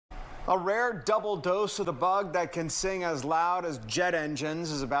A rare double dose of the bug that can sing as loud as jet engines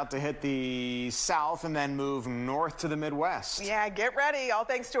is about to hit the south and then move north to the Midwest. Yeah, get ready. All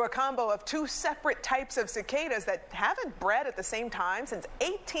thanks to a combo of two separate types of cicadas that haven't bred at the same time since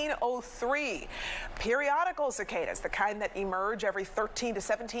 1803. Periodical cicadas, the kind that emerge every 13 to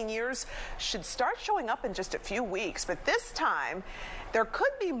 17 years, should start showing up in just a few weeks. But this time, there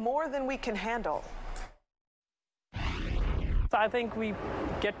could be more than we can handle. I think we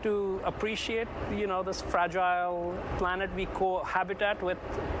get to appreciate, this fragile planet we cohabitat with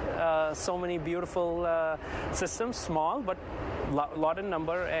so many beautiful systems, small but lot in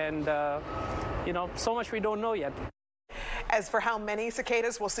number, and so much we don't know yet. As for how many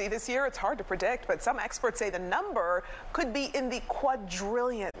cicadas we'll see this year, it's hard to predict, but some experts say the number could be in the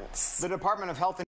quadrillions. The Department of Health